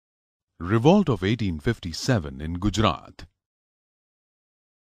Revolt of 1857 in Gujarat.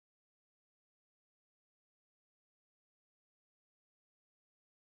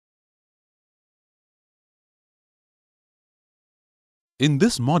 In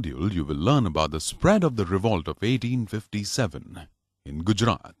this module, you will learn about the spread of the Revolt of 1857 in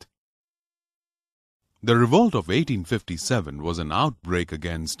Gujarat. The Revolt of 1857 was an outbreak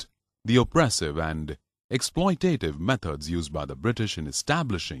against the oppressive and exploitative methods used by the British in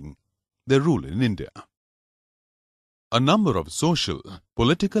establishing their rule in India. A number of social,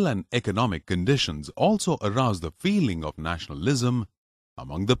 political and economic conditions also aroused the feeling of nationalism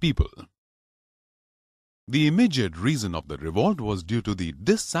among the people. The immediate reason of the revolt was due to the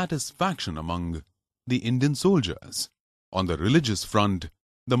dissatisfaction among the Indian soldiers. On the religious front,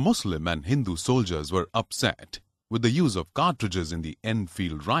 the Muslim and Hindu soldiers were upset with the use of cartridges in the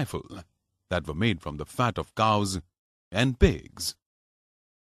Enfield rifle that were made from the fat of cows and pigs.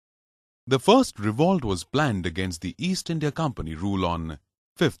 The first revolt was planned against the East India Company rule on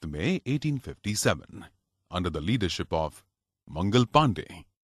 5th May 1857 under the leadership of Mangal Pandey,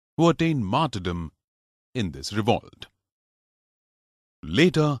 who attained martyrdom in this revolt.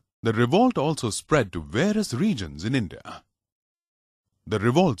 Later, the revolt also spread to various regions in India. The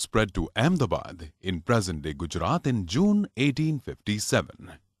revolt spread to Ahmedabad in present-day Gujarat in June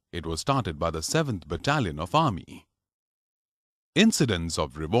 1857. It was started by the 7th Battalion of Army. Incidents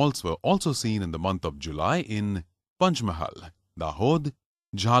of revolts were also seen in the month of July in Panchmahal, Dahod,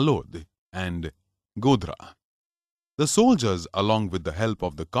 Jhalod and Godhra. The soldiers, along with the help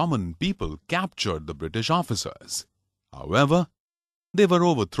of the common people, captured the British officers. However, they were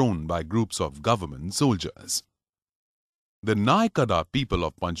overthrown by groups of government soldiers. The Naikada people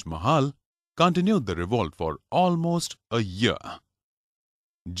of Panchmahal continued the revolt for almost a year.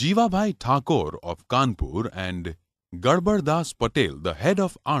 Jivabhai Thakur of Kanpur and Garbar Das Patel, the head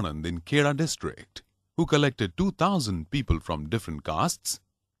of Anand in Kheda district, who collected 2,000 people from different castes,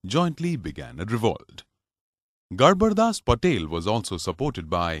 jointly began a revolt. Garbar Das Patel was also supported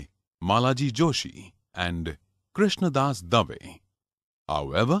by Malaji Joshi and Krishnadas Dave.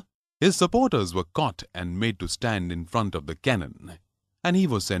 However, his supporters were caught and made to stand in front of the cannon, and he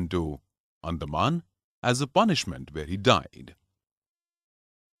was sent to Andaman as a punishment, where he died.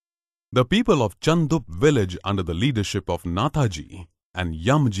 The people of Chandup village under the leadership of Nathaji and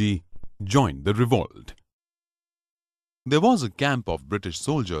Yamji joined the revolt. There was a camp of British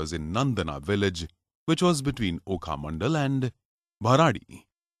soldiers in Nandana village, which was between Okha Mandal and Bharadi.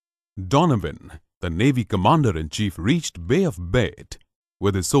 Donovan, the Navy Commander-in-Chief, reached Bay of Bait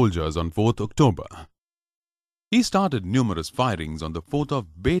with his soldiers on 4th October. He started numerous firings on the fort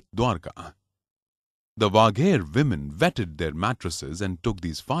of Bait Dwarka. The Wagher women wetted their mattresses and took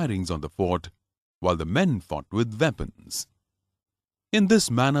these firings on the fort, while the men fought with weapons. In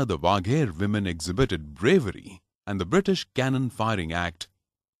this manner, the Wagher women exhibited bravery, and the British Cannon Firing Act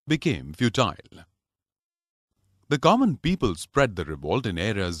became futile. The common people spread the revolt in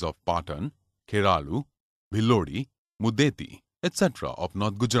areas of Patan, Kheralu, Bhilodi, Mudeti, etc. of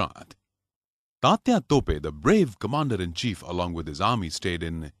North Gujarat. Tatya Tope, the brave commander-in-chief, along with his army, stayed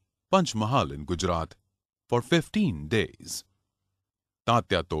in Panchmahal in Gujarat for 15 days.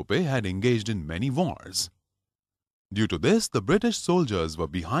 Tatya Tope had engaged in many wars. Due to this, the British soldiers were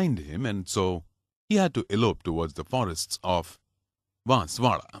behind him, and so he had to elope towards the forests of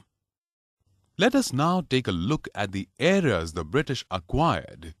Banswara. Let us now take a look at the areas the British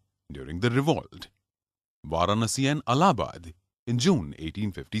acquired during the revolt. Varanasi and Allahabad in June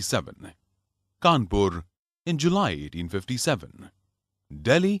 1857. Kanpur in July 1857.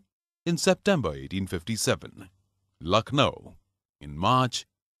 Delhi in September 1857. Lucknow in March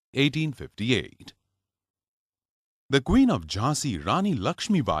 1858. The Queen of Jhansi, Rani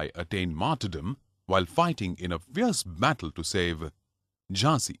Lakshmibai, attained martyrdom while fighting in a fierce battle to save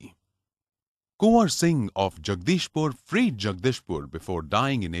Jhansi. Kunwar Singh of Jagdishpur freed Jagdishpur before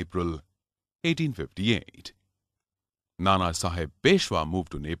dying in April 1858. Nana Sahib Peshwa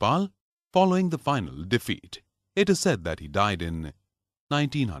moved to Nepal following the final defeat. It is said that he died in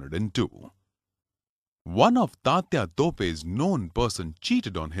 1902. One of Tatya Tope's known person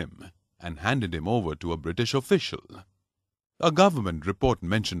cheated on him and handed him over to a British official. A government report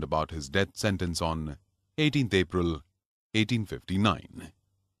mentioned about his death sentence on 18th April 1859.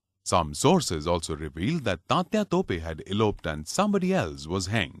 Some sources also revealed that Tatya Tope had eloped and somebody else was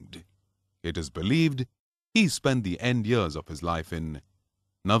hanged. It is believed he spent the end years of his life in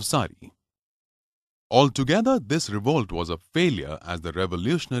Navsari. Altogether, this revolt was a failure, as the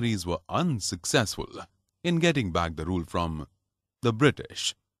revolutionaries were unsuccessful in getting back the rule from the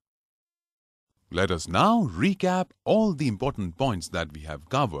British. Let us now recap all the important points that we have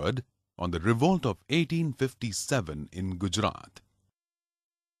covered on the revolt of 1857 in Gujarat.